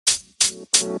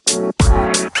Hello,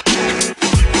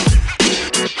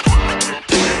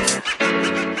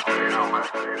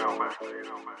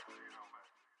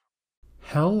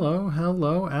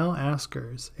 Al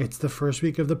Askers. It's the first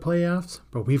week of the playoffs,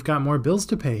 but we've got more bills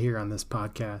to pay here on this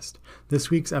podcast.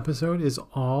 This week's episode is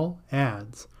all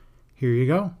ads. Here you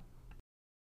go.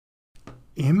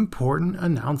 Important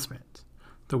announcement.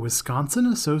 The Wisconsin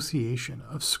Association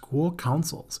of School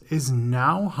Councils is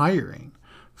now hiring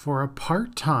for a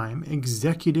part-time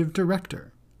executive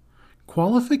director.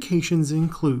 Qualifications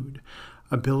include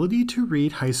ability to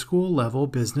read high school level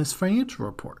business financial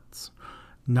reports,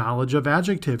 knowledge of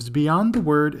adjectives beyond the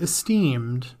word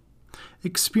esteemed,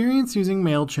 experience using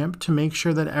MailChimp to make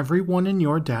sure that everyone in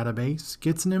your database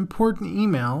gets an important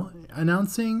email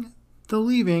announcing the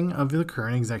leaving of the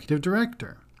current executive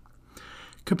director,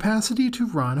 capacity to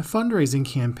run a fundraising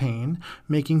campaign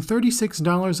making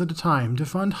 $36 at a time to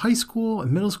fund high school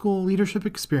and middle school leadership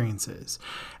experiences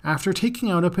after taking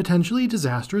out a potentially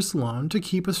disastrous loan to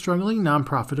keep a struggling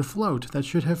nonprofit afloat that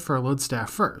should have furloughed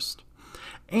staff first,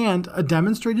 and a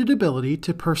demonstrated ability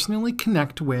to personally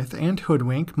connect with and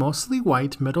hoodwink mostly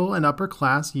white middle and upper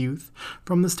class youth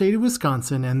from the state of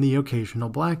Wisconsin and the occasional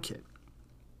black kid.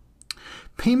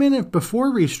 Payment before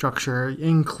restructure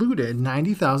included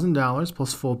 $90,000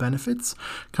 plus full benefits,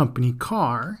 company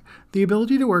car, the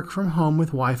ability to work from home with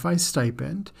Wi-Fi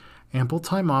stipend, ample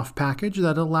time off package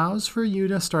that allows for you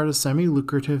to start a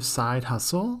semi-lucrative side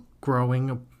hustle,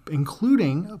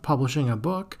 including publishing a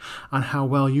book on how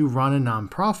well you run a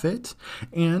nonprofit,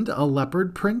 and a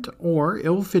leopard print or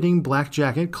ill-fitting black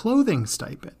jacket clothing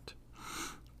stipend.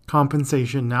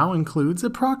 Compensation now includes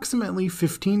approximately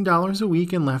 $15 a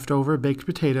week in leftover baked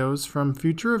potatoes from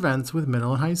future events with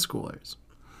middle and high schoolers.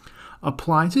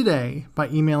 Apply today by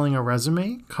emailing a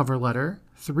resume, cover letter,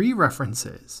 3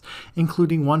 references,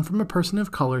 including one from a person of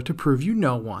color to prove you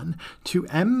know one, to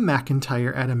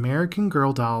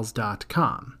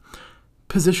mmcIntyre@americangirldolls.com.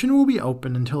 Position will be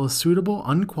open until a suitable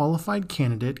unqualified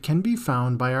candidate can be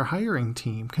found by our hiring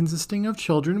team consisting of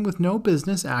children with no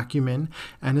business acumen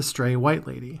and a stray white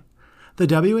lady. The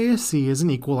WASC is an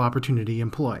equal opportunity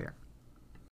employer.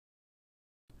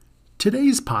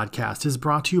 Today's podcast is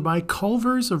brought to you by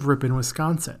Culver's of Ripon,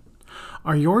 Wisconsin.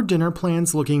 Are your dinner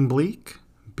plans looking bleak?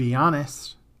 Be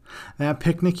honest. That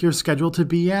picnic you're scheduled to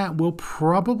be at will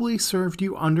probably serve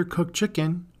you undercooked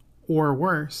chicken, or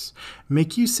worse,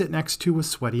 make you sit next to a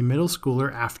sweaty middle schooler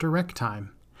after rec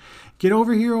time. Get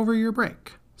over here over your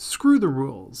break. Screw the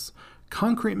rules.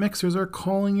 Concrete mixers are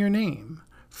calling your name.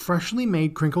 Freshly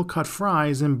made crinkle-cut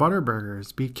fries and butter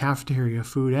burgers beat cafeteria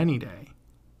food any day.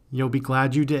 You'll be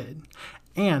glad you did.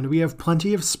 And we have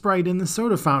plenty of Sprite in the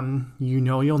soda fountain. You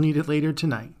know you'll need it later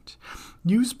tonight.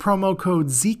 Use promo code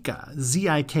ZIKA,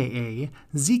 Z-I-K-A,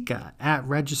 ZIKA at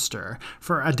register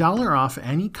for $1 off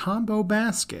any combo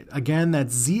basket. Again,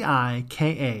 that's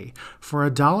Z-I-K-A for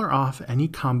 $1 off any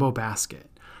combo basket.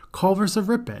 Culver's of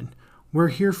Ripon, we're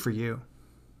here for you.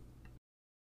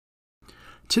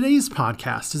 Today's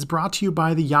podcast is brought to you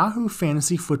by the Yahoo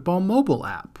Fantasy Football mobile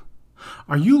app.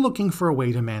 Are you looking for a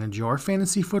way to manage your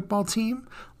fantasy football team?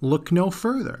 Look no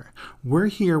further. We're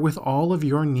here with all of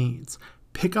your needs.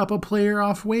 Pick up a player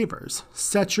off waivers.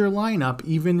 Set your lineup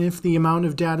even if the amount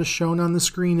of data shown on the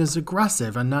screen is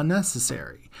aggressive and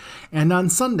unnecessary. And on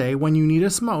Sunday, when you need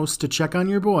us most to check on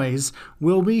your boys,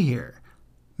 we'll be here.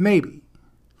 Maybe.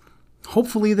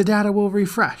 Hopefully the data will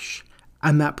refresh.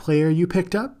 And that player you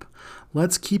picked up?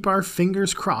 Let's keep our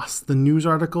fingers crossed the news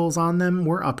articles on them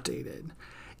were updated.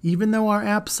 Even though our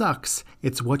app sucks,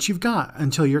 it's what you've got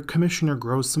until your commissioner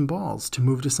grows some balls to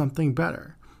move to something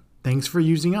better. Thanks for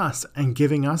using us and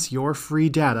giving us your free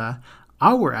data.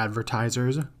 Our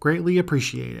advertisers greatly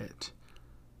appreciate it.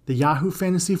 The Yahoo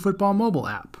Fantasy Football mobile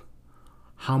app.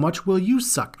 How much will you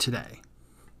suck today?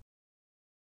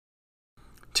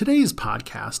 Today's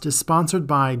podcast is sponsored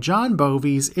by John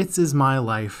Bovey's It's Is My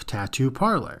Life Tattoo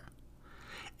Parlor.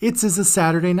 It's a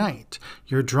Saturday night.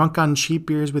 You're drunk on cheap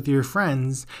beers with your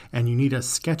friends, and you need a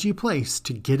sketchy place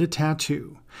to get a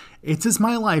tattoo. It's Is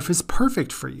My Life is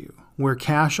perfect for you. We're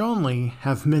cash only,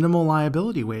 have minimal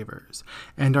liability waivers,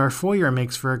 and our foyer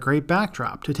makes for a great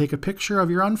backdrop to take a picture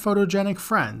of your unphotogenic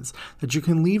friends that you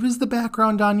can leave as the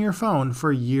background on your phone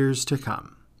for years to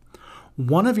come.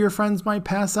 One of your friends might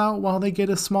pass out while they get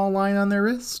a small line on their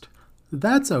wrist.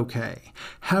 That's okay.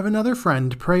 Have another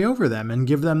friend pray over them and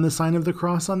give them the sign of the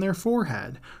cross on their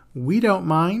forehead. We don't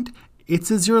mind.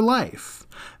 It's Is Your Life.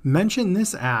 Mention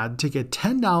this ad to get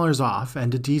 $10 off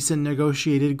and a decent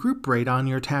negotiated group rate on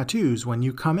your tattoos when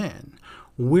you come in.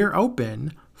 We're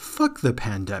open. Fuck the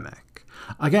pandemic.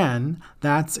 Again,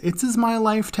 that's It's Is My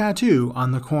Life tattoo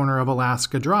on the corner of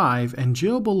Alaska Drive and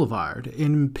Jill Boulevard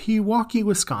in Pewaukee,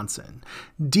 Wisconsin,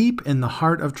 deep in the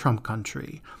heart of Trump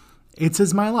country. It's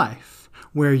Is My Life,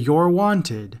 where you're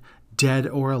wanted, dead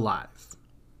or alive.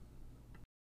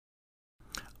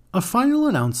 A final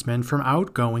announcement from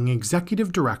outgoing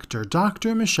Executive Director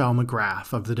Dr. Michelle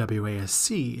McGrath of the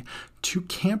WASC to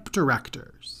camp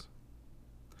directors.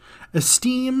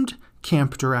 Esteemed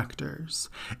camp directors,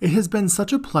 it has been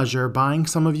such a pleasure buying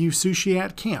some of you sushi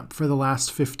at camp for the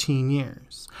last 15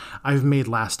 years. I've made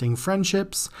lasting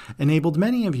friendships, enabled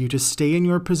many of you to stay in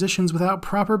your positions without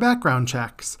proper background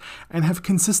checks, and have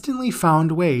consistently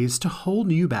found ways to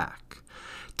hold you back.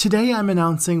 Today I'm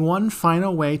announcing one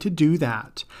final way to do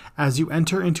that as you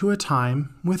enter into a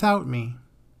time without me.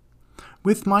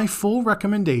 With my full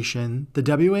recommendation, the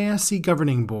WASC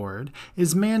Governing Board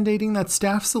is mandating that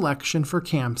staff selection for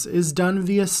camps is done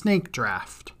via snake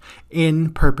draft,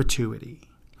 in perpetuity.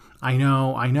 I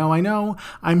know.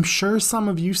 I'm sure some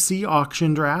of you see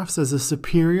auction drafts as a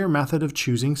superior method of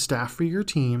choosing staff for your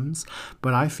teams,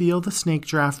 but I feel the snake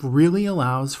draft really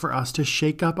allows for us to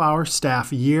shake up our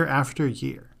staff year after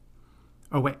year.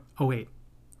 Oh wait.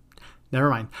 Never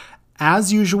mind.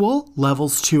 As usual,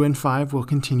 levels 2 and 5 will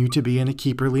continue to be in a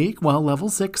keeper league, while level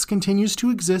 6 continues to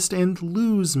exist and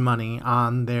lose money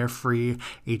on their free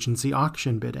agency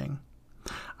auction bidding.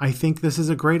 I think this is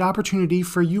a great opportunity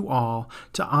for you all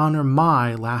to honor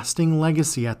my lasting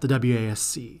legacy at the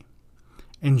WASC.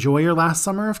 Enjoy your last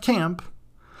summer of camp.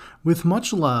 With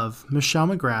much love, Michelle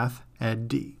McGrath, Ed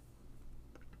D.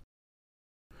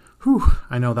 Whew,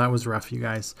 I know that was rough, you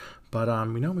guys, but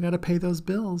we got to pay those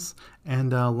bills,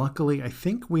 and luckily I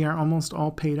think we are almost all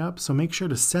paid up, so make sure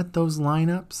to set those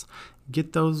lineups,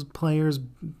 get those players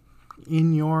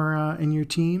in your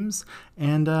teams,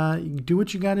 and do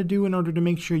what you got to do in order to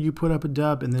make sure you put up a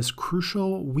dub in this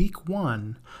crucial week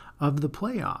 1 of the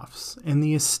playoffs in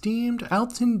the esteemed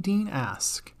Elton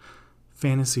Dean-esque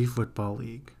Fantasy Football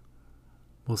League.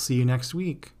 We'll see you next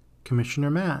week,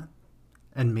 Commissioner Matt.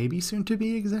 And maybe soon to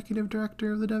be executive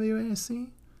director of the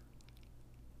WASC?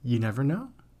 You never know.